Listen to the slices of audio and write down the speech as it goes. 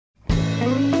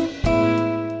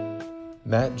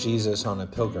Met Jesus on a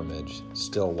pilgrimage,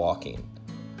 still walking.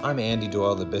 I'm Andy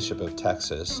Doyle, the Bishop of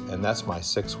Texas, and that's my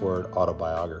 6-word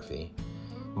autobiography.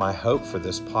 My hope for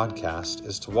this podcast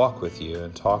is to walk with you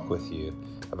and talk with you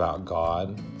about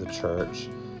God, the church,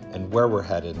 and where we're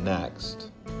headed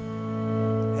next.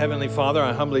 Heavenly Father,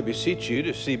 I humbly beseech you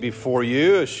to see before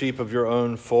you a sheep of your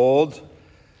own fold,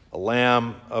 a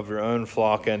lamb of your own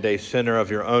flock, and a sinner of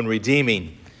your own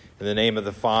redeeming. In the name of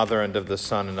the Father, and of the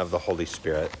Son, and of the Holy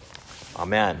Spirit.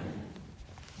 Amen.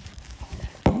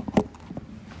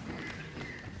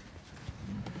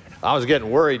 I was getting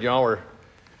worried y'all were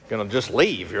going to just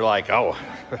leave. You're like, oh,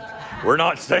 we're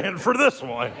not staying for this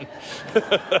one.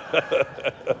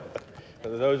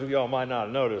 Those of y'all might not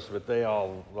have noticed, but they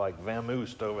all like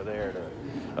vamoosed over there to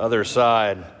the other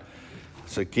side.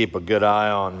 So keep a good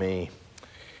eye on me.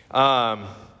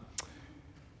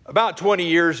 About 20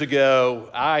 years ago,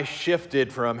 I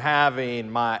shifted from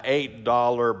having my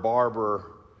 $8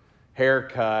 barber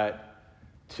haircut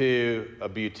to a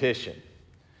beautician.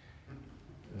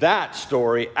 That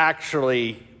story,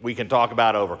 actually, we can talk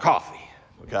about over coffee,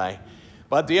 okay?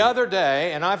 But the other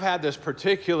day, and I've had this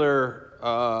particular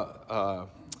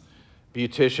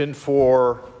beautician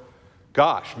for,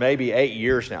 gosh, maybe 8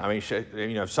 years now. I mean,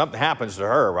 if something happens to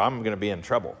her, I'm going to be in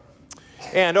trouble.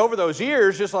 And over those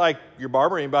years, just like your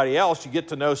barber or anybody else, you get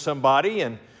to know somebody.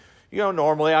 And,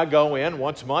 normally I go in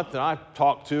once a month and I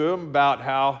talk to them about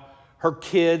how her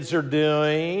kids are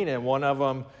doing. And one of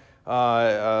them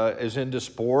is into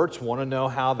sports, want to know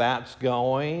how that's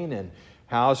going. And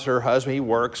how's her husband? He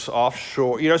works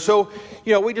offshore. So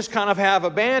we just kind of have a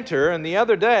banter. And the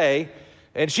other day,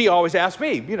 and she always asks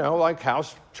me,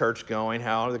 how's church going?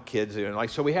 How are the kids doing?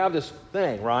 So we have this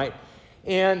thing, right?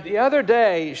 And the other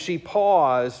day, she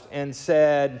paused and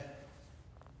said,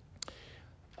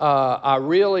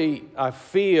 I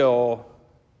feel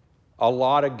a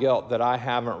lot of guilt that I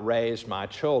haven't raised my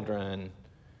children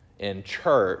in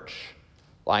church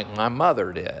like my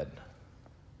mother did.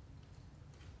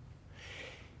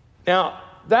 Now,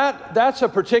 that's a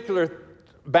particular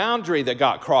boundary that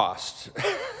got crossed.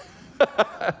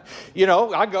 We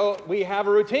have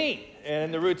a routine.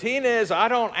 And the routine is I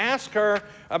don't ask her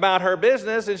about her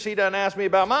business and she doesn't ask me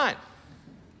about mine.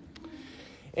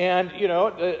 And,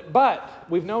 but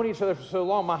we've known each other for so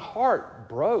long, my heart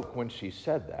broke when she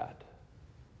said that.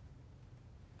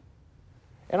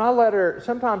 And I let her,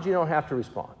 sometimes you don't have to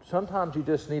respond. Sometimes you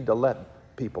just need to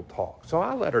let people talk. So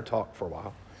I let her talk for a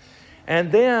while.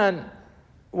 And then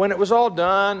when it was all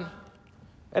done,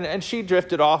 and she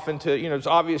drifted off into, it's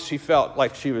obvious she felt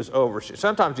like she was over.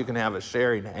 Sometimes you can have a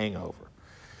sharing hangover.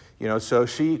 So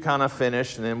she kind of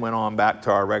finished and then went on back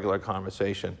to our regular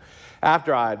conversation.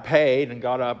 After I had paid and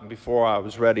got up and before I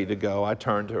was ready to go, I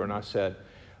turned to her and I said,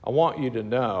 I want you to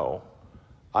know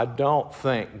I don't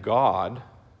think God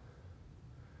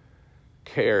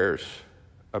cares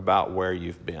about where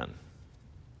you've been.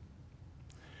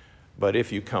 But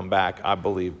if you come back, I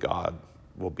believe God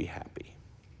will be happy.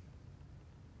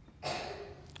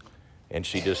 And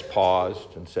she just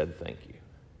paused and said, thank you.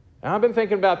 And I've been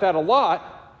thinking about that a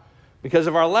lot because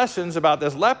of our lessons about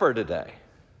this leper today.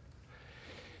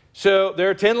 So there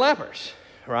are 10 lepers,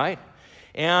 right?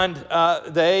 And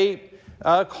they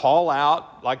call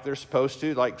out like they're supposed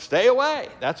to, like, stay away.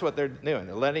 That's what they're doing.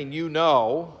 They're letting you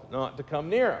know not to come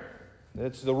near them.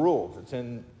 It's the rules. It's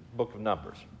in the book of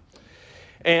Numbers.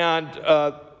 And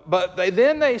but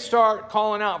then they start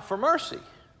calling out for mercy.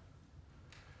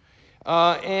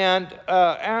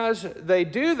 As they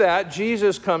do that,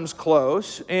 Jesus comes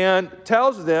close and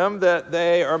tells them that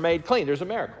they are made clean. There's a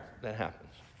miracle that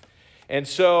happens. And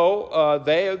so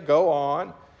they go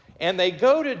on, and they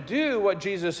go to do what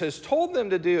Jesus has told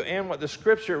them to do and what the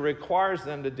Scripture requires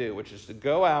them to do, which is to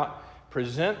go out,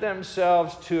 present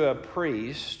themselves to a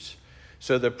priest,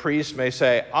 so the priest may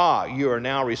say, you are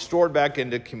now restored back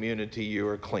into community, you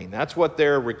are clean. That's what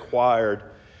they're required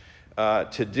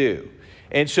to do.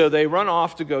 And so they run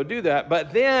off to go do that.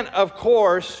 But then, of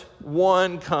course,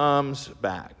 one comes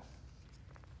back.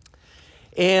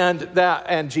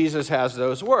 And Jesus has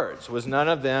those words. Was none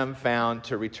of them found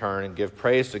to return and give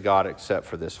praise to God except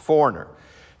for this foreigner?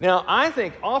 Now, I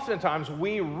think oftentimes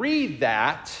we read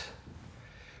that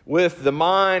with the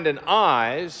mind and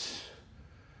eyes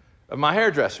of my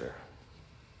hairdresser.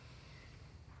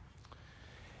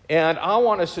 And I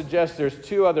want to suggest there's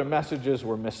 2 other messages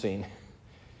we're missing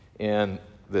in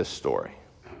this story.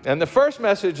 And the first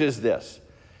message is this.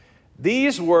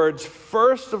 These words,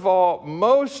 first of all,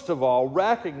 most of all,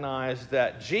 recognize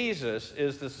that Jesus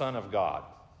is the Son of God.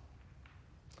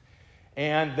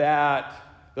 And that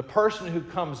the person who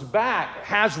comes back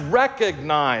has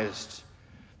recognized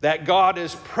that God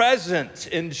is present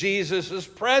in Jesus'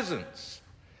 presence.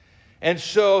 And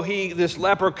so this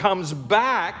leper comes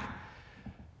back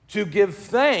to give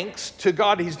thanks to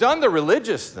God. He's done the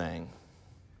religious thing,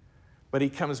 but he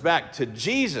comes back to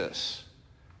Jesus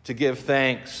to give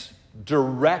thanks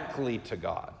directly to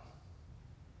God.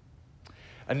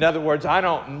 In other words, I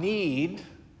don't need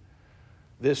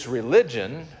this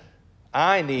religion.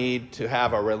 I need to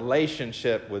have a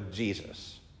relationship with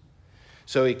Jesus.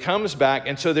 So he comes back,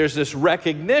 and so there's this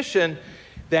recognition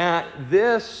that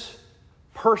this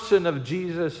person of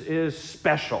Jesus is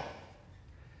special.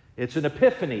 It's an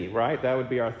epiphany, right? That would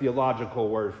be our theological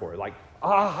word for it. Like,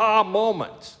 aha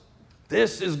moment.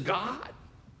 This is God.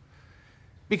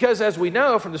 Because as we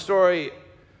know from the story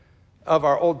of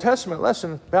our Old Testament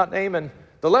lesson about Naaman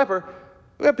the leper,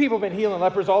 we have people been healing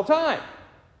lepers all the time.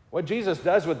 What Jesus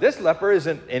does with this leper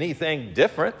isn't anything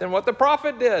different than what the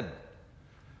prophet did.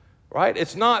 Right?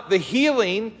 It's not the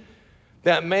healing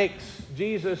that makes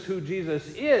Jesus who Jesus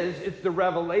is. It's the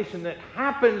revelation that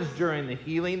happens during the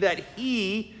healing that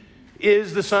he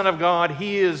is the Son of God.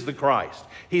 He is the Christ.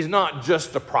 He's not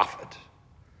just a prophet.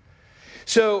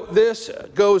 So this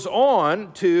goes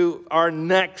on to our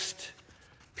next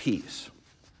piece.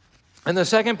 And the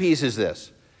second piece is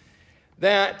this,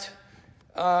 that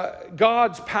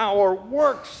God's power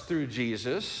works through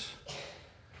Jesus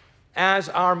as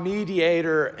our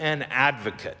mediator and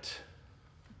advocate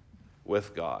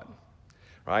with God,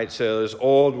 right? So those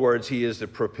old words, he is the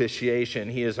propitiation,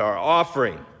 he is our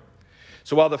offering.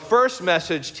 So while the first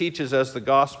message teaches us the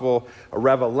gospel, a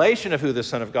revelation of who the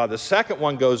Son of God, the second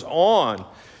one goes on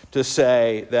to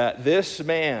say that this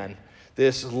man,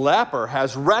 this leper,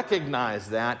 has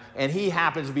recognized that, and he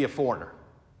happens to be a foreigner,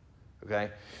 okay?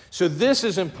 So this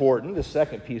is important, the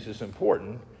second piece is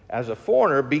important, as a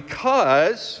foreigner,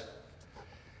 because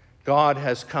God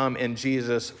has come in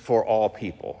Jesus for all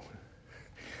people.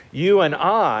 You and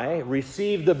I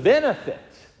receive the benefit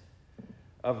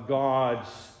of God's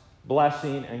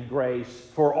blessing and grace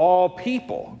for all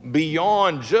people,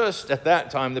 beyond just, at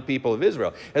that time, the people of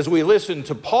Israel. As we listen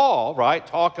to Paul, right,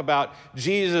 talk about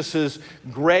Jesus'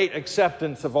 great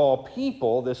acceptance of all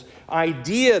people, this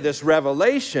idea, this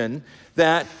revelation,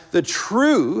 that the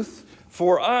truth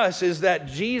for us is that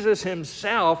Jesus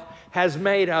himself has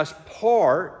made us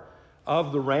part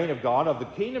of the reign of God, of the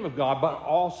kingdom of God, but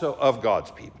also of God's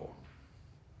people.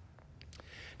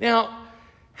 Now,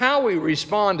 how we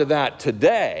respond to that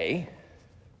today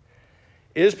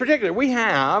is particular. We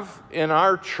have in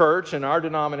our church, in our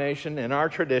denomination, in our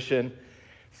tradition,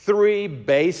 3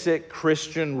 basic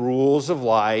Christian rules of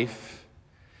life.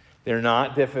 They're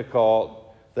not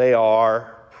difficult. They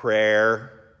are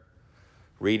prayer,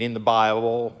 reading the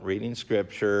Bible, reading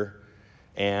Scripture,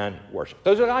 and worship.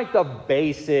 Those are like the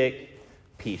basic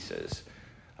pieces.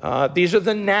 These are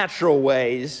the natural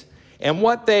ways, and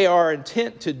what they are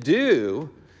intent to do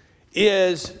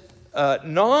is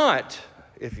not,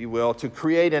 if you will, to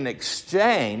create an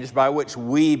exchange by which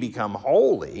we become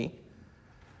holy,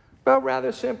 but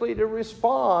rather simply to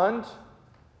respond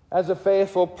as a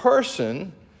faithful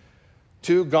person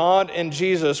to God and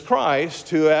Jesus Christ,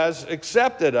 who has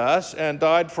accepted us and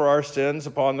died for our sins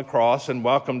upon the cross and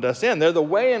welcomed us in. They're the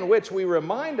way in which we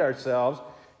remind ourselves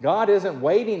God isn't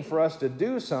waiting for us to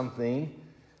do something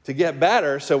to get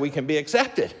better so we can be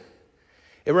accepted.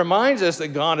 It reminds us that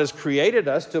God has created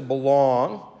us to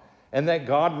belong and that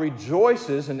God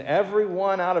rejoices in every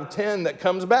 1 out of 10 that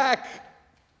comes back,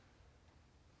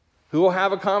 who will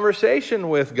have a conversation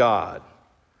with God.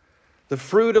 The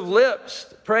fruit of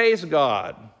lips, praise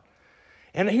God.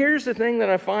 And here's the thing that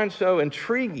I find so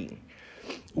intriguing.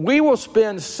 We will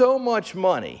spend so much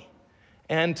money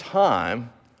and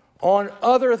time on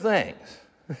other things,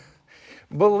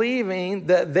 believing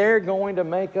that they're going to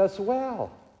make us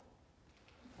well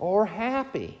or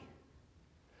happy.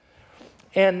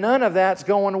 And none of that's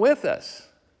going with us.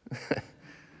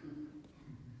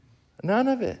 None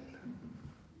of it.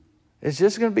 It's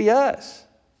just going to be us.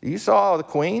 You saw the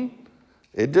queen.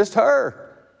 It's just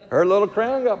her. Her little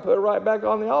crown got put right back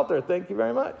on the altar. Thank you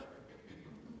very much.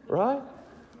 Right?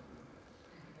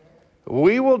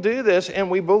 We will do this, and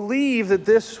we believe that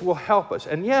this will help us.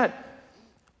 And yet,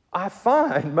 I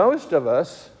find most of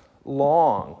us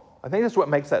long. I think that's what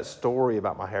makes that story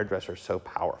about my hairdresser so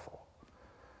powerful.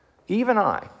 Even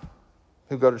I,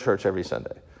 who go to church every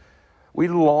Sunday, we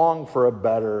long for a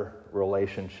better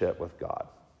relationship with God.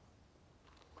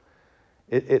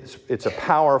 It's a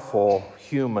powerful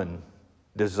human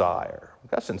desire.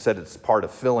 Augustine said it's part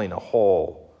of filling a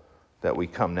hole that we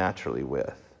come naturally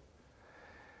with.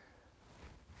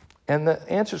 And the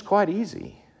answer is quite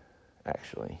easy,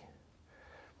 actually.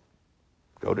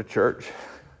 Go to church,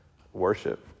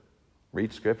 worship,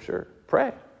 read Scripture,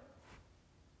 pray.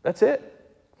 That's it.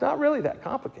 It's not really that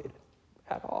complicated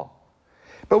at all.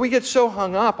 But we get so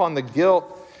hung up on the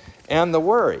guilt and the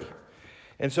worry.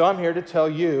 And so I'm here to tell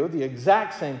you the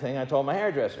exact same thing I told my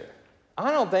hairdresser.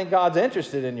 I don't think God's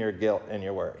interested in your guilt and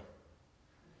your worry.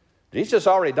 Jesus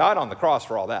already died on the cross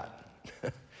for all that.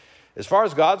 As far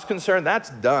as God's concerned, that's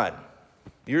done.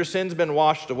 Your sin's been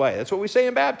washed away. That's what we say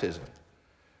in baptism.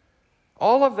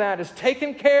 All of that is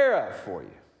taken care of for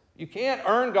you. You can't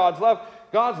earn God's love.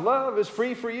 God's love is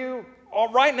free for you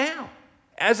right now,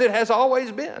 as it has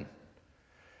always been.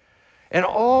 And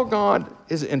all God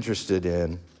is interested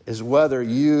in is whether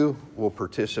you will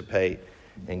participate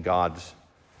in God's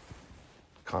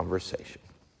conversation.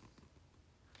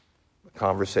 A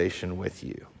conversation with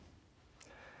you.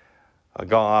 A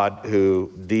God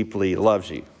who deeply loves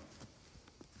you.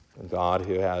 A God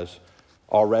who has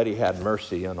already had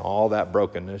mercy on all that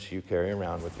brokenness you carry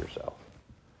around with yourself.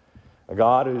 A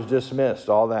God who's dismissed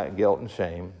all that guilt and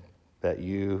shame that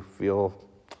you feel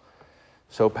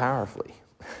so powerfully.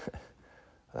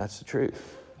 That's the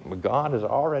truth. But God has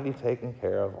already taken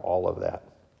care of all of that.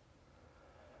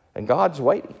 And God's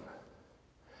waiting.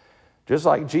 Just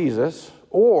like Jesus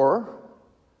or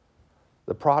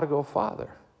the prodigal father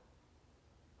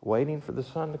waiting for the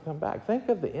son to come back. Think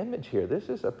of the image here. This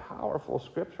is a powerful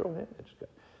scriptural image.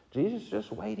 Jesus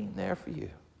just waiting there for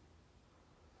you.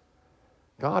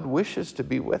 God wishes to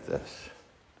be with us.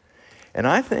 And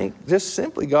I think just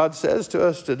simply God says to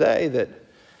us today that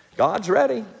God's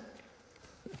ready.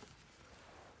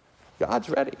 God's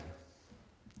ready.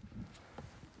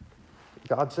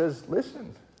 God says,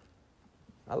 listen,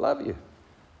 I love you.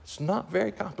 It's not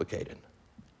very complicated.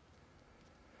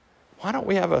 Why don't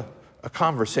we have a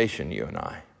conversation, you and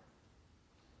I?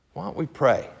 Why don't we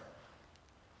pray?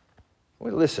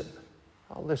 We listen.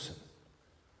 I'll listen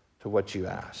to what you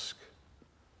ask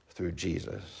through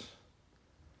Jesus.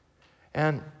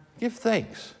 And give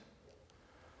thanks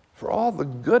for all the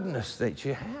goodness that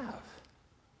you have.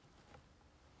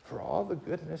 For all the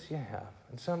goodness you have.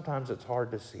 And sometimes it's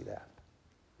hard to see that.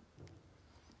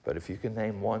 But if you can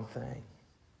name one thing,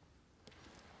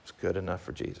 it's good enough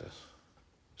for Jesus.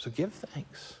 So give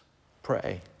thanks.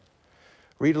 Pray.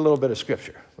 Read a little bit of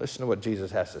Scripture. Listen to what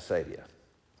Jesus has to say to you.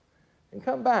 And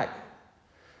come back.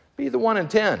 Be the 1 in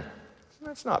 10.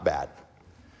 That's not bad.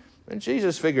 And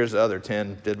Jesus figures the other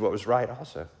 10 did what was right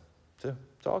also. So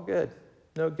it's all good.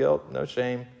 No guilt, no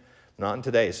shame. Not in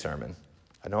today's sermon.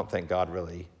 I don't think God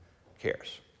really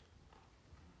cares.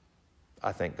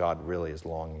 I think God really is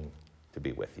longing to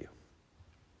be with you.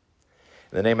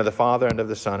 In the name of the Father, and of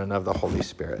the Son, and of the Holy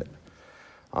Spirit.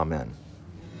 Amen.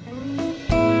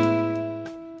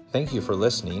 Thank you for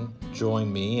listening.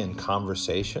 Join me in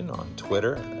conversation on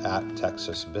Twitter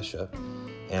 @TexasBishop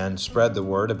and spread the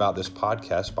word about this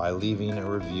podcast by leaving a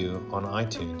review on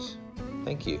iTunes.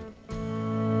 Thank you.